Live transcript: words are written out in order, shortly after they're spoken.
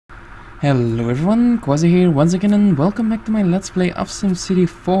Hello everyone, Quasi here once again and welcome back to my Let's Play of SimCity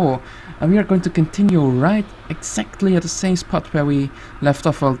 4. And we are going to continue right exactly at the same spot where we left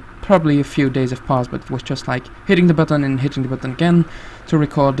off. Well, probably a few days have passed, but it was just like hitting the button and hitting the button again to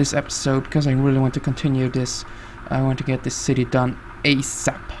record this episode because I really want to continue this. I want to get this city done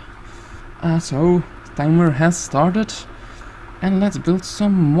ASAP. So, timer has started and let's build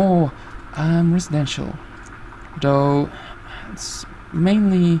some more residential. Though, it's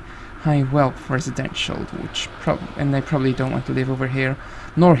mainly high wealth residential, which and they probably don't want to live over here,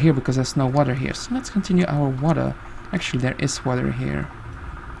 nor here because there's no water here. So let's continue our water. Actually, there is water here.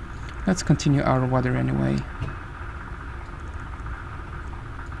 Let's continue our water anyway.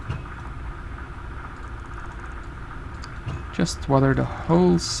 Just water the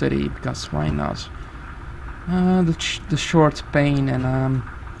whole city because why not? The short pain and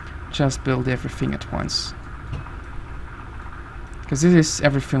just build everything at once. Because this is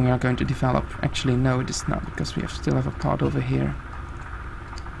everything we are going to develop. Actually, no, it is not, because we still have a part over here.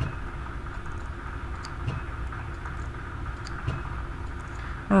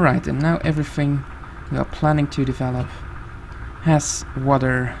 Alright, and now everything we are planning to develop has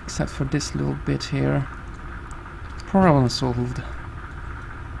water, except for this little bit here. Problem solved.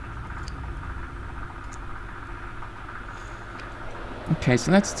 Okay,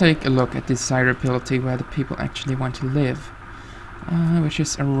 so let's take a look at desirability, where the people actually want to live. Which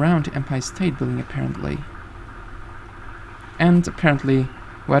is around the Empire State Building, apparently. And apparently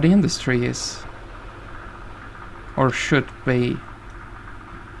where the industry is. Or should be.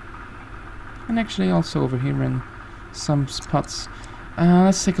 And actually also over here in some spots.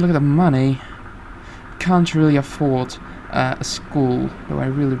 Let's take a look at the money. Can't really afford a school, though I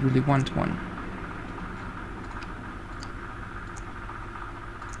really want one.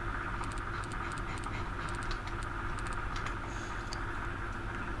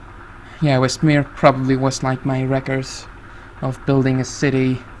 Yeah, Westmere probably was like my records of building a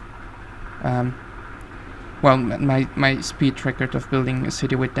city. Well, my speed record of building a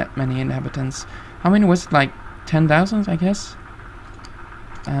city with that many inhabitants. How many was it? Like 10,000, I guess?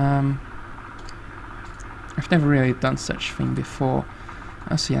 I've never really done such thing before.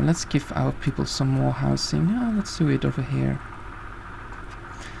 So yeah, let's give our people some more housing. Let's do it over here.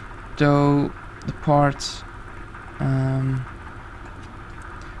 Though the part...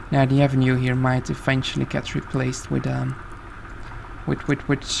 Now the avenue here might eventually get replaced with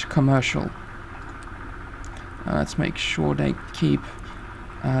commercial. Let's make sure they keep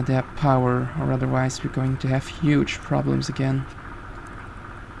their power, or otherwise we're going to have huge problems again.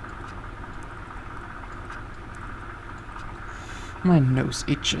 My nose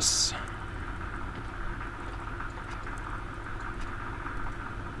itches.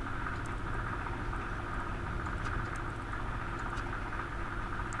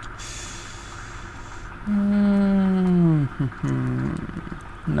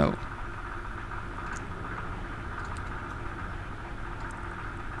 No.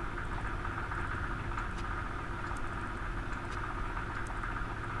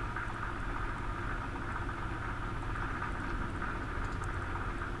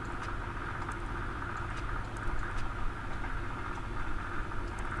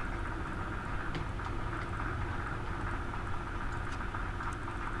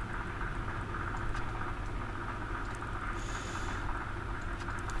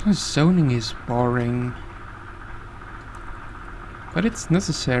 Zoning is boring, but it's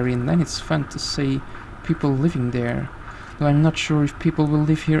necessary, and then it's fun to see people living there, though I'm not sure if people will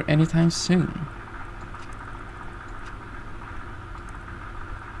live here anytime soon.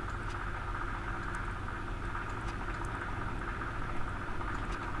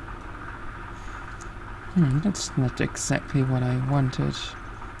 That's not exactly what I wanted.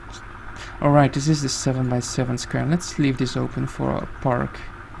 Alright, this is the 7x7 square. Let's leave this open for a park,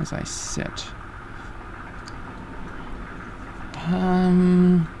 as I said.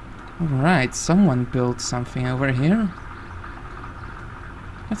 Alright, someone built something over here.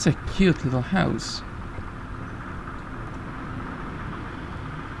 That's a cute little house.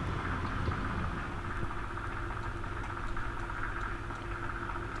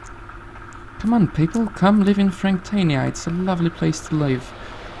 Come on people, come live in Franktania. It's a lovely place to live.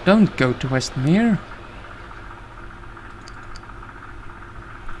 Don't go to Westmere.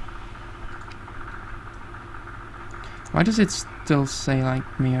 Why does it still say like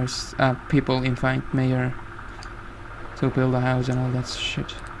mayors, people invite mayor to build a house and all that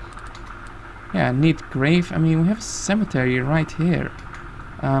shit? Yeah, neat grave. I mean, we have a cemetery right here.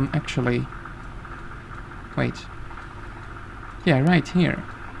 Actually, wait. Yeah, right here.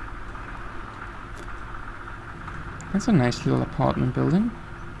 That's a nice little apartment building.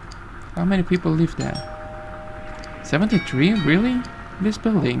 How many people live there? 73? Really? This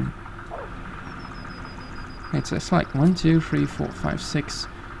building? It's like 1, 2, 3, 4, 5, 6,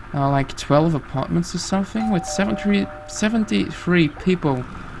 like 12 apartments or something with 73 people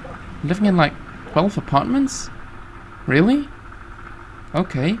living in like 12 apartments? Really?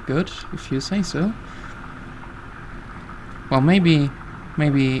 Okay, good, if you say so. Well, maybe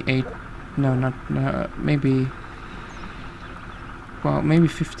 8, no, not, maybe, well, maybe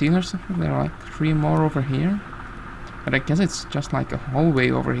 15 or something. There are like 3 more over here. But I guess it's just like a hallway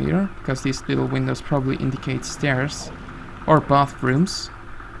over here, because these little windows probably indicate stairs or bathrooms.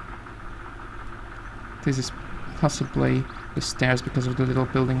 This is possibly the stairs because of the little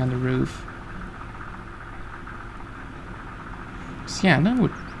building on the roof. So yeah, that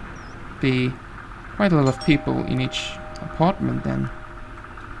would be quite a lot of people in each apartment then.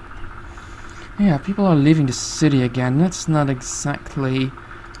 Yeah, people are leaving the city again. That's not exactly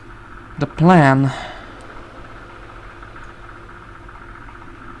the plan.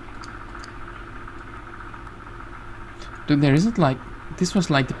 Dude, there isn't like... This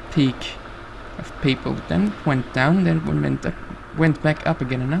was like the peak of people. Then it went down, then it went back up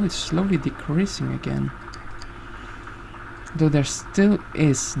again, and now it's slowly decreasing again. Though there still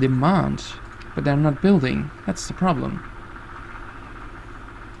is demand, but they're not building. That's the problem.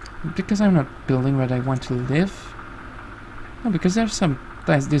 Because I'm not building where I want to live? No, because there's some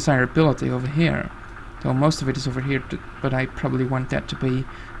desirability over here. Though most of it is over here, but I probably want that to be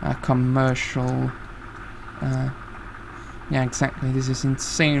commercial. Yeah, exactly. This is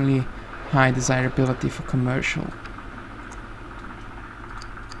insanely high desirability for commercial.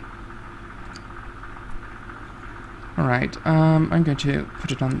 Alright, I'm going to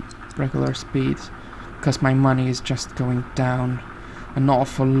put it on regular speed because my money is just going down an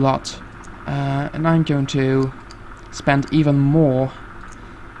awful lot. And I'm going to spend even more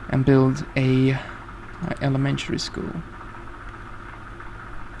and build a elementary school.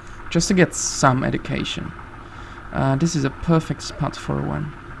 Just to get some education. This is a perfect spot for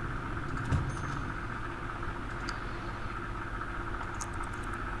one.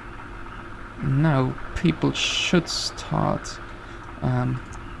 Now people should start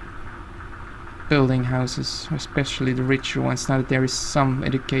building houses, especially the richer ones, now that there is some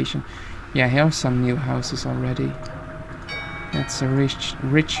education. Yeah, here are some new houses already. That's a rich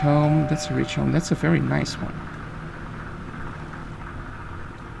home. That's a rich home. That's a very nice one.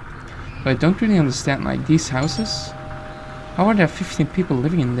 But I don't really understand, like, these houses. How are there 15 people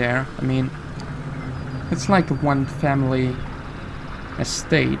living in there? I mean, it's like a one family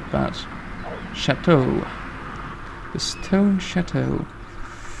estate, but chateau. The stone chateau.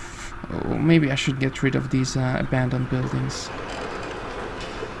 Oh, maybe I should get rid of these abandoned buildings.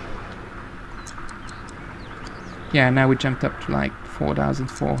 Yeah, now we jumped up to like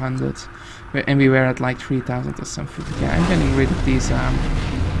 4,400, and we were at like 3,000 or something. Yeah, I'm getting rid of these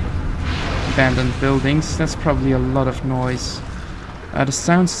abandoned buildings. That's probably a lot of noise. The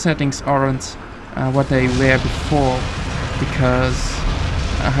sound settings aren't what they were before, because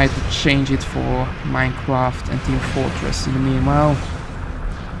I had to change it for Minecraft and Team Fortress. In the meanwhile,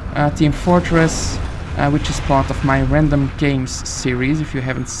 Team Fortress, which is part of my Random Games series, if you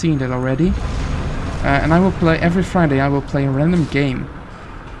haven't seen that already. And I will play every Friday. I will play a random game.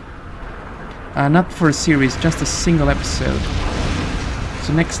 Not for a series, just a single episode.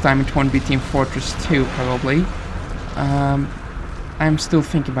 So next time it won't be Team Fortress 2, probably. I'm still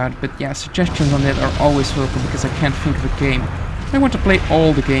thinking about it, but yeah, suggestions on that are always welcome, because I can't think of a game. I want to play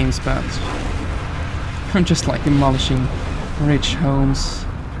all the games, but I'm just like demolishing rich homes.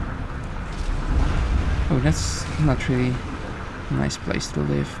 Oh, that's not really a nice place to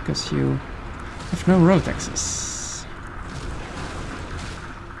live, because you have no road access.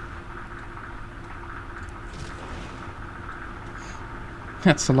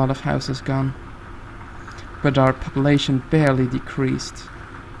 That's a lot of houses gone. But our population barely decreased.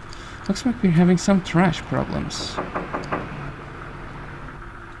 Looks like we're having some trash problems.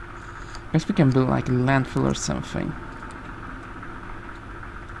 Guess we can build like a landfill or something.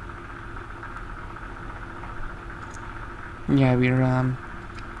 Yeah,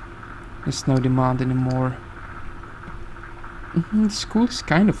 there's no demand anymore. The school is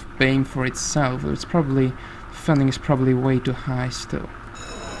kind of paying for itself. It's probably, funding is probably way too high still.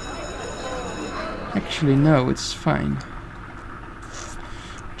 Actually, no, it's fine.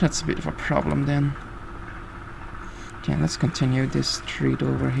 That's a bit of a problem then. Okay, let's continue this street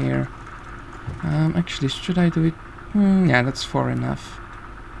over here. Actually, should I do it? Yeah, that's far enough.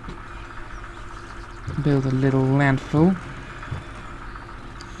 Build a little landfill.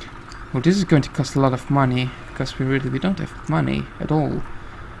 Well, this is going to cost a lot of money, because we don't have money at all.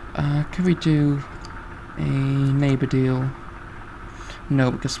 Can we do a neighbor deal? No,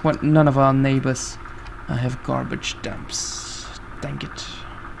 because none of our neighbors have garbage dumps. Dang it.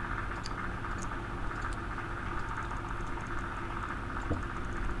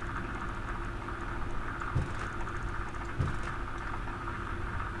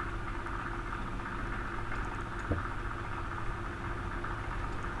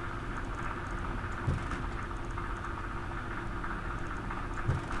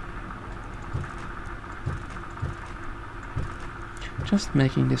 Just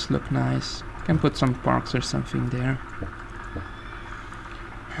making this look nice. Can put some parks or something there.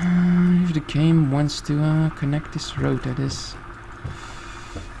 If the game wants to connect this road, that is.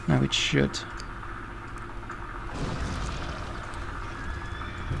 Now it should.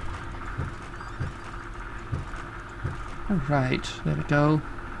 Alright, there we go.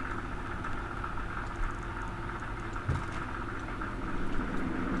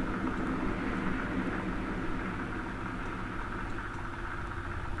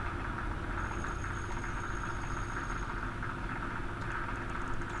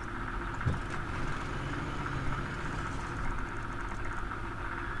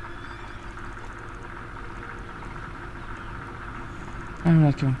 I'm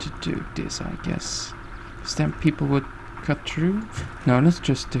not going to do this, I guess. Because then people would cut through. No, let's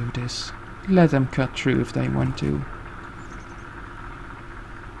just do this. Let them cut through if they want to.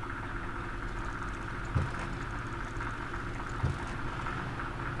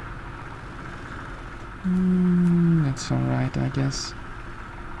 That's alright, I guess.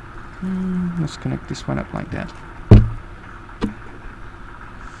 Let's connect this one up like that.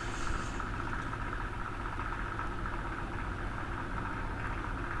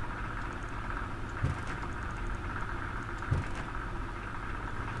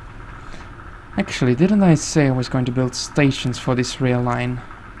 Actually, didn't I say I was going to build stations for this rail line?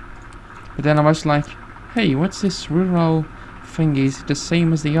 But then I was like, hey, what's this rural thingy? Is it the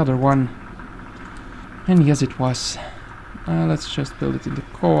same as the other one? And yes, it was. Let's just build it in the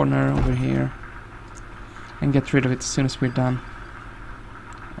corner over here. And get rid of it as soon as we're done.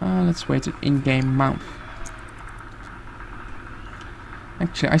 Let's wait an in-game month.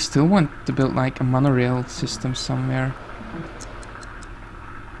 Actually, I still want to build like a monorail system somewhere.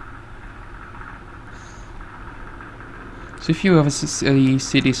 So if you have a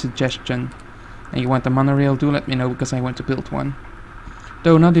city suggestion and you want a monorail, do let me know, because I want to build one.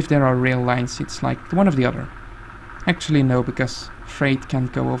 Though not if there are rail lines, it's like one or the other. Actually no, because freight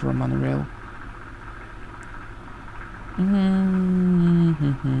can't go over a monorail.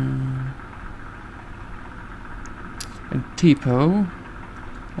 A depot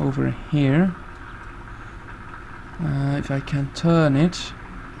over here. If I can turn it.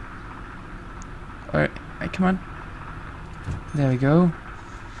 Alright, come on. There we go.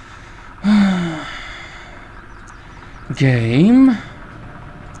 Game.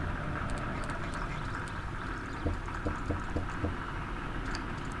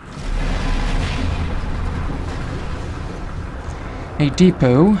 A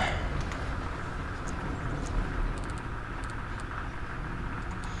depot.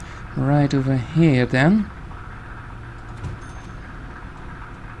 Right over here then.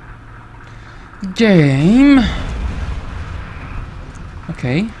 Game.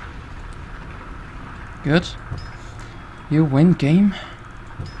 Okay. Good. You win, game.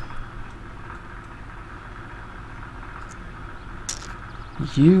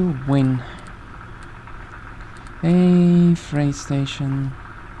 You win. A freight station.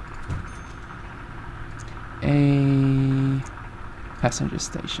 A passenger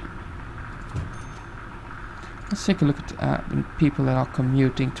station. Let's take a look at the people that are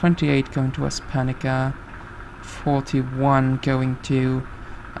commuting. 28 going to Hispanica. 41 going to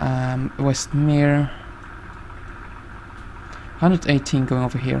Westmere. 118 going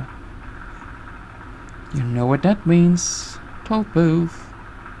over here. You know what that means. Toll booth.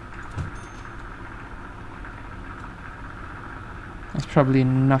 There's probably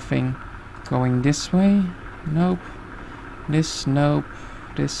nothing going this way. Nope. This, nope.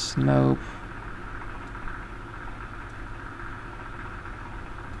 This, nope.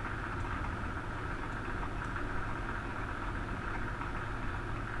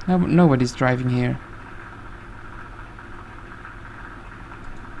 Nobody's driving here.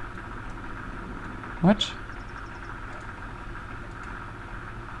 What?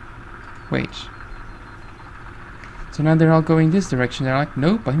 Wait. So now they're all going this direction. They're like,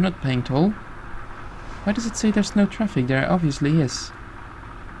 nope, I'm not paying toll. Why does it say there's no traffic? There obviously is.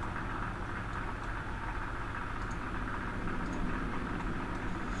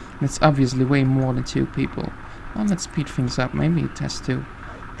 It's obviously way more than 2 people. Well, let's speed things up. Maybe it has to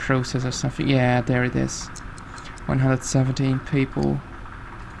process or something. Yeah, there it is. 117 people.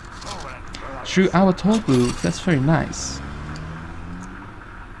 Through our toll booth. That's very nice.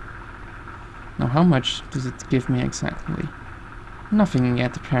 Now, how much does it give me exactly? Nothing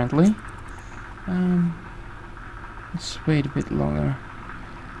yet, apparently. Let's wait a bit longer.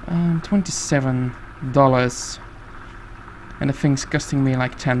 $27. And the thing's costing me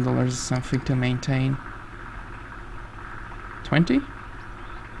like $10 or something to maintain. 20?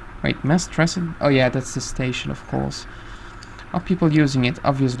 Wait, mass transit? Oh yeah, that's the station, of course. Are people using it?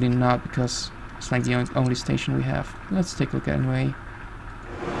 Obviously not, because it's like the only station we have. Let's take a look anyway.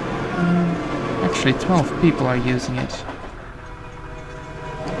 Actually, 12 people are using it.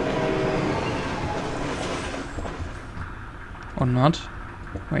 Or not?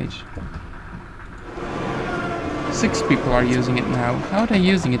 Wait. 6 people are using it now. How are they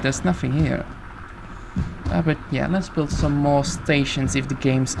using it? There's nothing here. But yeah, let's build some more stations if the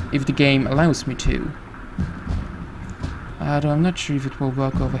game allows me to. Though I'm not sure if it will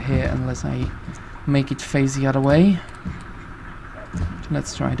work over here unless I make it face the other way.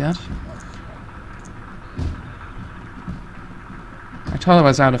 Let's try that. I thought I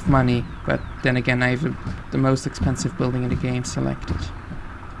was out of money, but then again I have the most expensive building in the game selected.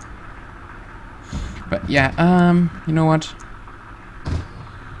 But yeah, you know what?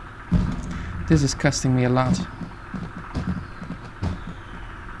 This is costing me a lot.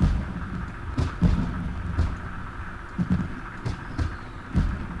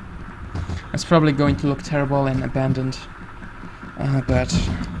 It's probably going to look terrible and abandoned, but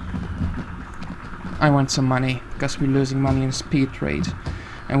I want some money, because we're losing money in speed trade,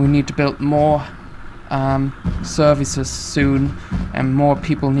 and we need to build more services soon, and more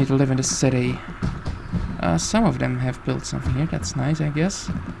people need to live in the city. Some of them have built something here, that's nice, I guess.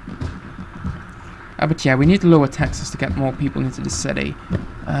 But yeah, we need to lower taxes to get more people into the city.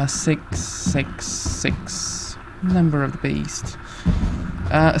 666, number of the beast.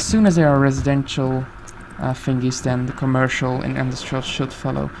 As soon as there are residential thingies, then the commercial and industrial should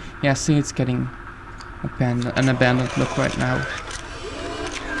follow. Yeah, see, it's getting an abandoned look right now.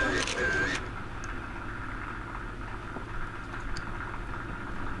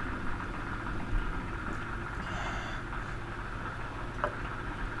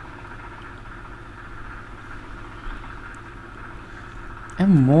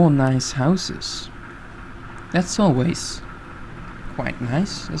 And more nice houses. That's always quite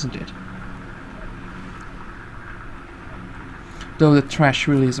nice, isn't it? Though the trash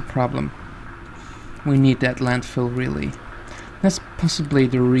really is a problem. We need that landfill, really. That's possibly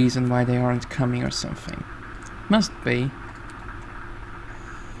the reason why they aren't coming or something. Must be.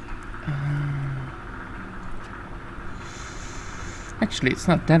 Actually, it's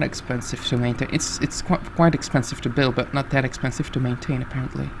not that expensive to maintain. It's quite expensive to build, but not that expensive to maintain,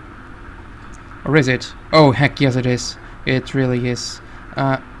 apparently. Or is it? Oh, heck yes it is. It really is.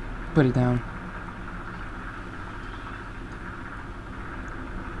 Put it down.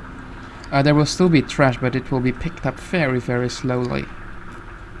 There will still be trash, but it will be picked up very, very slowly.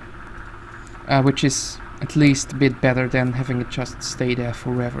 Which is at least a bit better than having it just stay there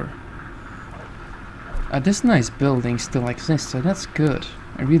forever. This nice building still exists, so that's good.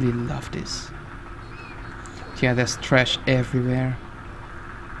 I really love this. Yeah, there's trash everywhere.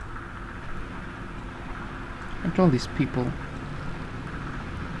 And all these people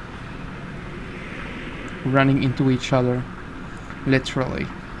running into each other, literally,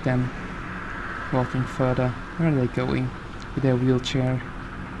 then walking further. Where are they going? With their wheelchair.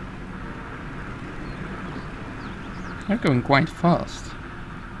 They're going quite fast.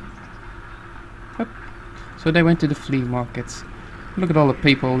 Yep. So they went to the flea markets. Look at all the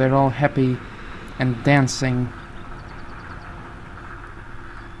people, they're all happy and dancing.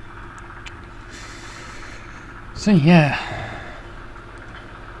 So yeah.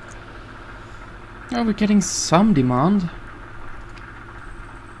 Oh, we're getting some demand.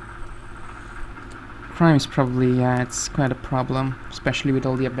 Crime is probably, yeah, it's quite a problem, especially with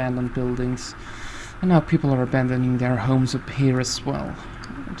all the abandoned buildings. And now people are abandoning their homes up here as well.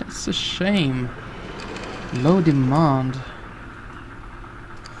 That's a shame. Low demand.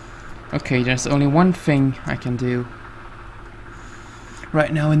 Okay, there's only one thing I can do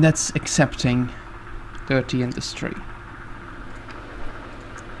right now, and that's accepting dirty industry.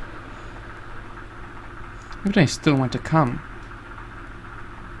 But I still want to come.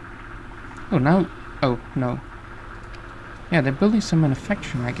 Oh, now... Oh, no. Yeah, they're building some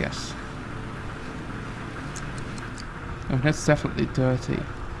manufacturing, I guess. Oh, that's definitely dirty.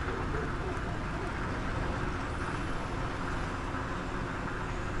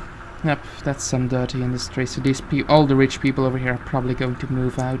 Yep, that's some dirty industry. So these all the rich people over here are probably going to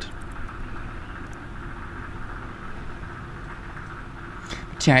move out.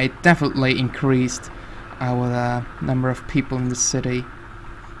 But yeah, it definitely increased our number of people in the city.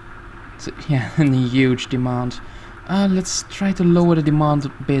 So yeah, and a huge demand. Let's try to lower the demand a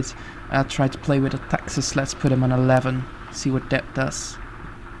bit. Try to play with the taxes. Let's put them on 11. See what that does.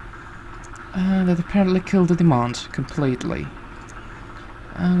 That apparently killed the demand completely.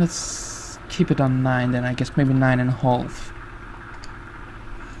 Let's keep it on 9 then. I guess maybe 9.5.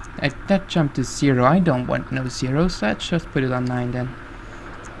 That jumped to 0. I don't want no zeros. Let's just put it on 9 then.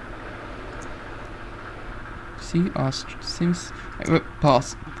 See, seems...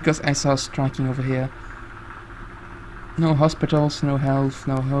 pause, because I saw striking over here. No hospitals, no health,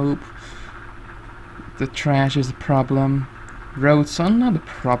 no hope. The trash is a problem. Roads are not a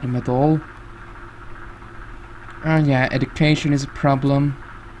problem at all. Yeah, education is a problem.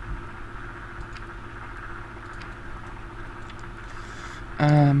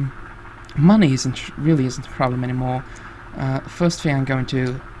 Money really isn't a problem anymore. First thing I'm going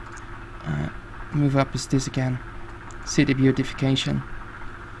to move up is this again. City beautification.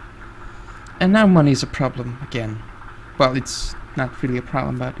 And now money is a problem again. Well, it's not really a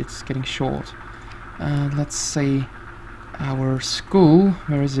problem, but it's getting short. Let's say our school.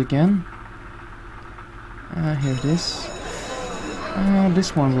 Where is it again? Here it is.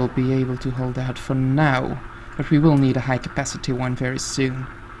 This one will be able to hold out for now, but we will need a high capacity one very soon.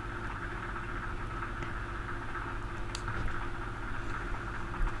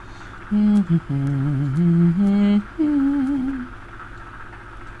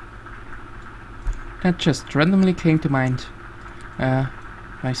 That just randomly came to mind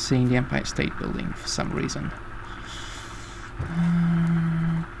by seeing the Empire State Building for some reason.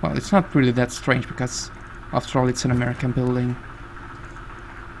 Well, it's not really that strange because, after all, it's an American building.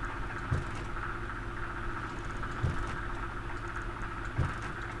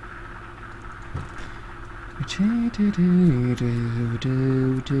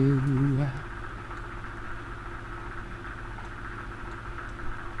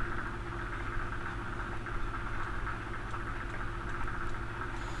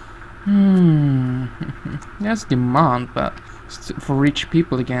 There's demand, but for rich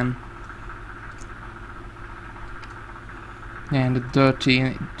people again. And the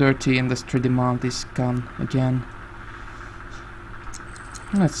dirty industry demand is gone again.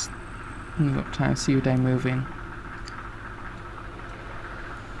 Let's see what I'm moving.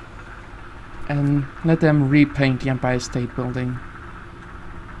 And let them repaint the Empire State Building.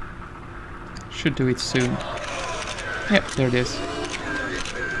 Should do it soon. Yep, there it is.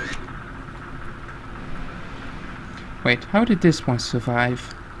 Wait, how did this one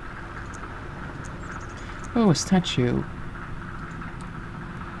survive? Oh, a statue.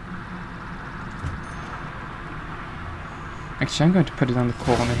 Actually, I'm going to put it on the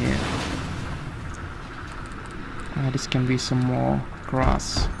corner here. This can be some more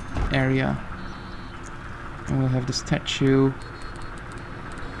grass area. And we'll have the statue.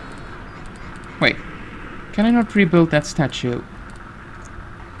 Wait, can I not rebuild that statue?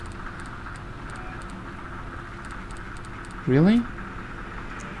 Really?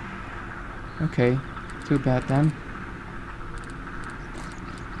 Okay, too bad then.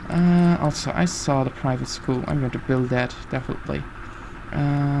 Also, I saw the private school. I'm going to build that, definitely.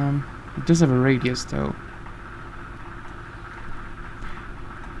 It does have a radius, though.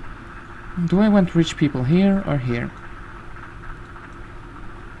 Do I want rich people here or here?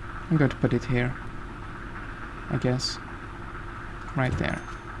 I'm going to put it here, I guess. Right there.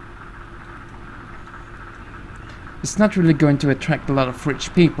 It's not really going to attract a lot of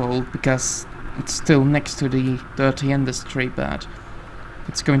rich people because it's still next to the dirty industry, but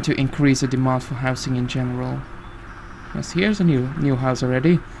it's going to increase the demand for housing in general. Yes, here's a new house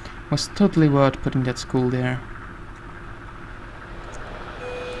already. Was totally worth putting that school there.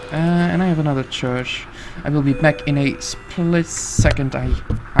 And I have another church. I will be back in a split second. I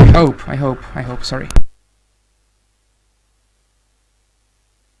hope, sorry.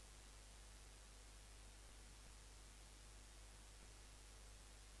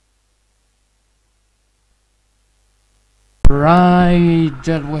 Right,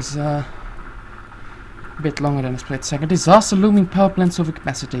 that was a bit longer than a split second. Disaster looming, power plants over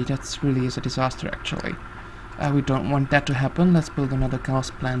capacity. That really is a disaster, actually. We don't want that to happen. Let's build another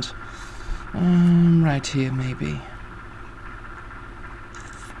gas plant. Right here, maybe.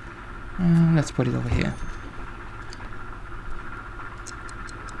 Let's put it over here.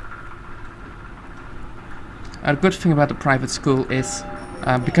 The good thing about the private school is,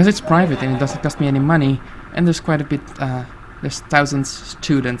 because it's private and it doesn't cost me any money, and there's quite a bit There's thousands of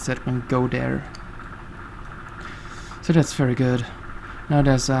students that can go there. So that's very good. Now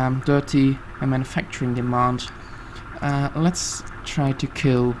there's dirty manufacturing demand. Let's try to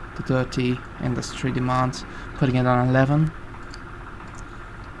kill the dirty industry demand, putting it on 11.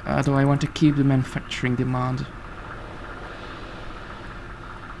 Do I want to keep the manufacturing demand?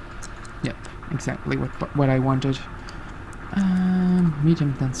 Yep, exactly what I wanted.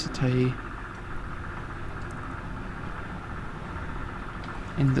 Medium density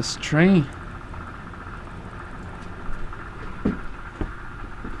industry.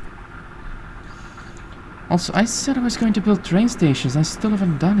 Also, I said I was going to build train stations. I still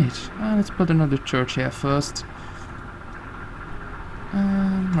haven't done it. Let's put another church here first.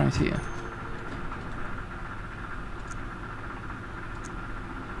 Right here.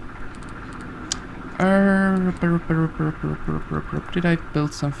 Did I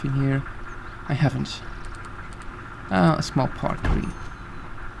build something here? I haven't. A small parkway.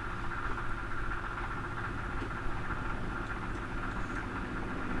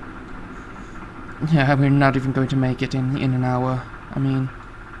 Yeah, we're not even going to make it in an hour. I mean,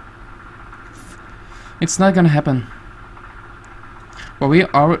 it's not gonna happen. Well, we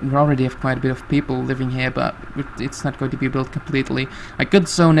already have quite a bit of people living here, but it's not going to be built completely. I could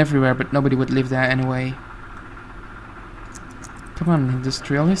zone everywhere, but nobody would live there anyway. Come on,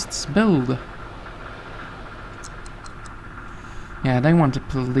 industrialists, build! Yeah, they want a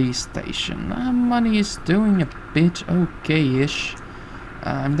police station. Money is doing a bit okay-ish.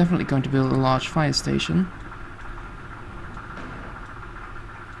 I'm definitely going to build a large fire station.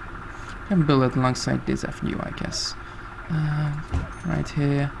 Can build it alongside this avenue, I guess. Right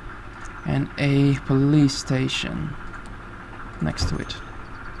here, and a police station next to it.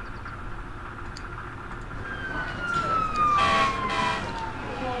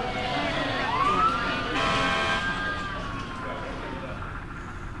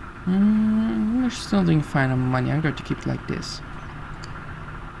 We're still doing fine on money. I'm going to keep it like this.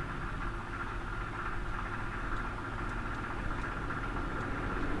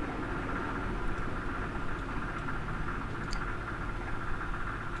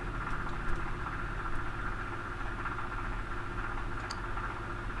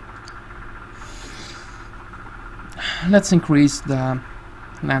 Let's increase the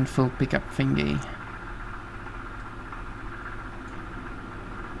landfill pickup thingy.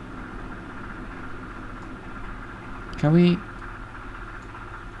 Can we?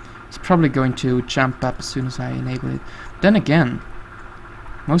 It's probably going to jump up as soon as I enable it. Then again,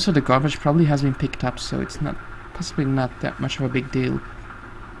 most of the garbage probably has been picked up, so it's not possibly not that much of a big deal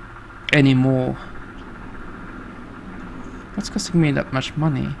anymore. What's costing me that much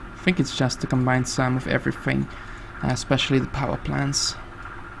money? I think it's just the combined sum of everything. Especially the power plants.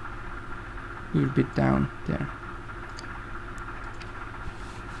 A little bit down there.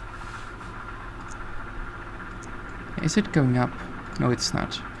 Is it going up? No, it's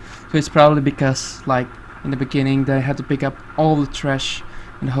not. So it's probably because, like, in the beginning they had to pick up all the trash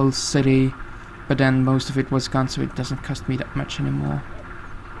in the whole city, but then most of it was gone, so it doesn't cost me that much anymore.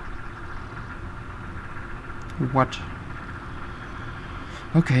 What?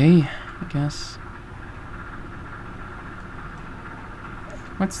 Okay, I guess.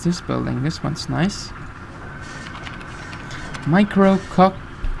 What's this building? This one's nice. Microcox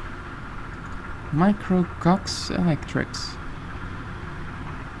Electrics.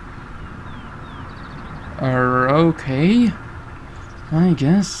 Okay. I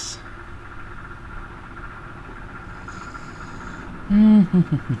guess.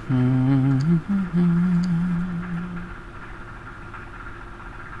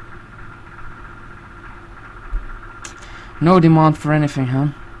 No demand for anything, huh?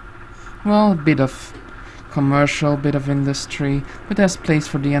 Well, a bit of commercial, bit of industry, but there's place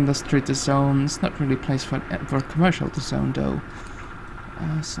for the industry to zone. It's not really place for commercial to zone, though.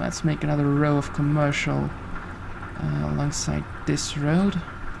 So let's make another row of commercial alongside this road.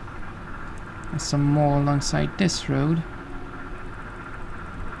 And some more alongside this road.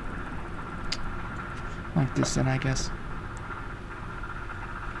 Like this then, I guess.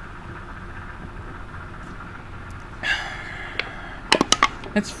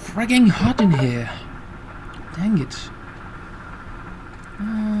 It's frigging hot in here. Dang it.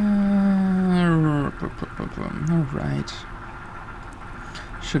 Alright.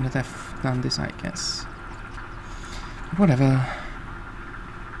 Shouldn't have done this, I guess. Whatever.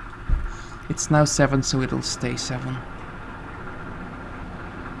 It's now 7, so it'll stay 7.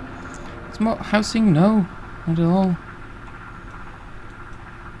 It's more housing? No, not at all.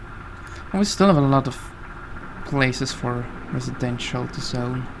 And we still have a lot of places for residential to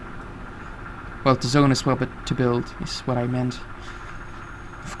zone. Well, to zone as well, but to build is what I meant.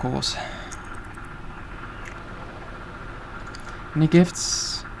 Of course. Any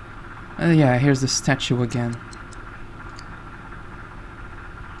gifts? Yeah, here's the statue again.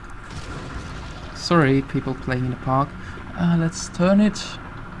 Sorry, people playing in the park. Let's turn it.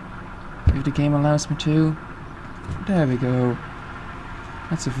 If the game allows me to. There we go.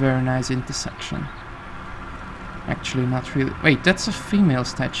 That's a very nice intersection. Actually, not really. Wait, that's a female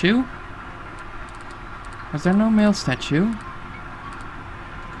statue? Was there no male statue?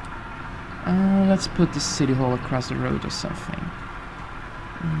 Let's put the city hall across the road or something.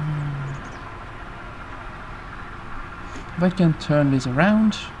 If I can turn this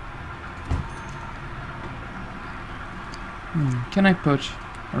around. Can I put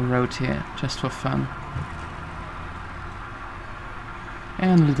a road here, just for fun?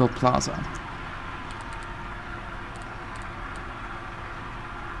 And little plaza.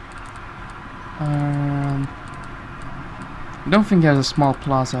 I don't think there's a small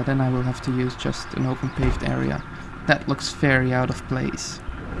plaza, then I will have to use just an open paved area. That looks very out of place.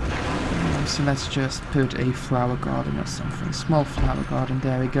 So let's just put a flower garden or something. Small flower garden,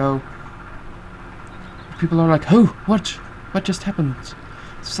 there we go. People are like, oh, what? What just happened?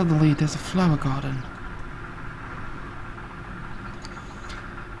 Suddenly there's a flower garden.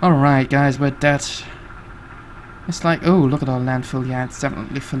 Alright guys, but that... It's like, oh, look at our landfill. Yeah, it's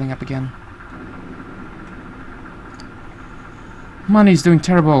definitely filling up again. Money's doing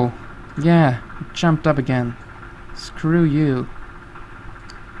terrible. Yeah, it jumped up again. Screw you.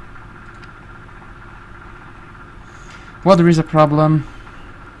 Water is a problem.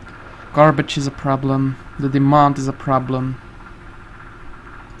 Garbage is a problem. The demand is a problem.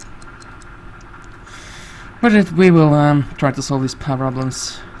 But we will try to solve these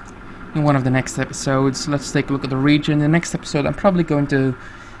problems in one of the next episodes. Let's take a look at the region. In the next episode I'm probably going to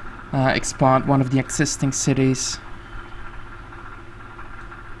expand one of the existing cities.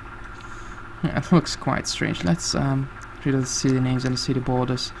 Yeah, it looks quite strange. Let's read the city names and the city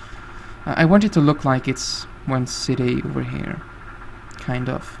borders. I want it to look like it's one city over here. Kind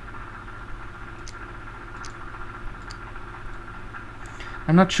of.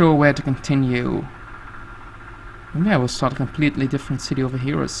 I'm not sure where to continue. Maybe I will start a completely different city over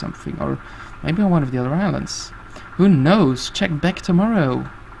here or something. Or maybe on one of the other islands. Who knows? Check back tomorrow.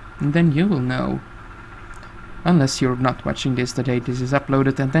 And then you will know. Unless you're not watching this the day this is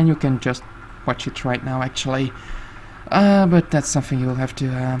uploaded, and then you can just watch it right now actually. But that's something you'll have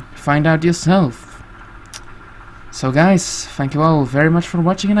to find out yourself. So guys, thank you all very much for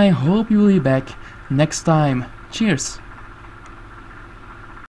watching, and I hope you will be back next time. Cheers!